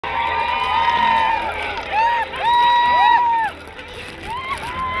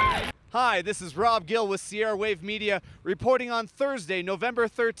Hi, this is Rob Gill with Sierra Wave Media reporting on Thursday, November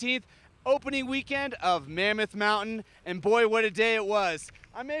 13th, opening weekend of Mammoth Mountain, and boy, what a day it was.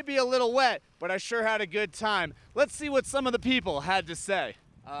 I may be a little wet, but I sure had a good time. Let's see what some of the people had to say.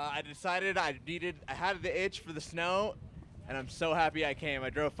 I decided I had the itch for the snow, and I'm so happy I came. I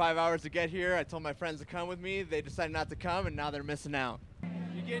drove 5 hours to get here. I told my friends to come with me. They decided not to come, and now they're missing out.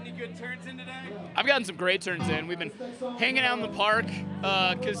 You get any good turns in today? I've gotten some great turns in. We've been hanging out in the park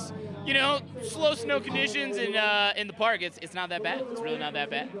because, you know, slow snow conditions in the park, it's not that bad. It's really not that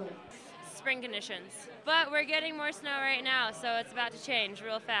bad. Spring conditions. But we're getting more snow right now, so it's about to change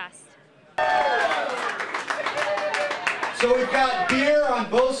real fast. So we've got beer on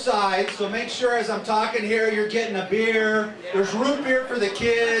both sides, so make sure as I'm talking here you're getting a beer. There's root beer for the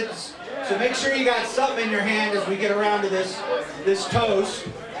kids, so make sure you got something in your hand as we get around to this toast.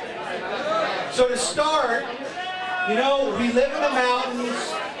 So to start, you know, we live in the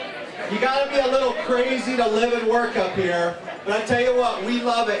mountains. You got to be a little crazy to live and work up here, but I tell you what, we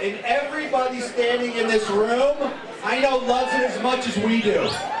love it. And everybody standing in this room, I know loves it as much as we do.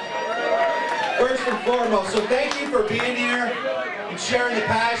 First and foremost, so thank you for being here and sharing the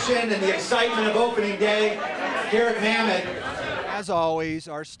passion and the excitement of opening day here at Mammoth. As always,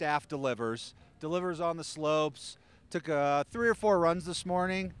 our staff delivers on the slopes. Took 3 or 4 runs this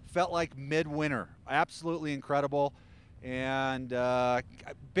morning, felt like midwinter. Absolutely incredible. And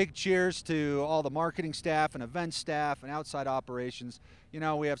big cheers to all the marketing staff and event staff and outside operations. You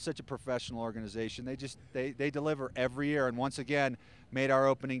know, we have such a professional organization. They deliver every year, and once again made our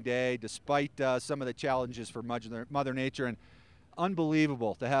opening day despite some of the challenges for Mother Nature. And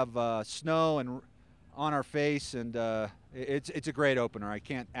unbelievable to have snow and on our face, and it's a great opener. I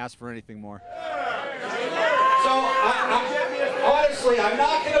can't ask for anything more. So honestly, I'm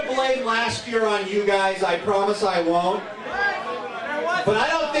not going to blame last year on you guys. I promise I won't. But I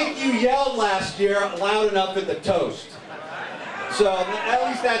don't think you yelled last year loud enough at the toast. So at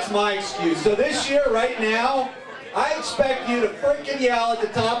least that's my excuse. So this year, right now, I expect you to freaking yell at the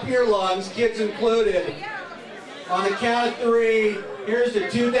top of your lungs, kids included. On the count of 3, here's to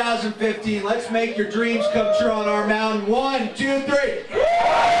 2015. Let's make your dreams come true on our mountain. 1, 2, 3.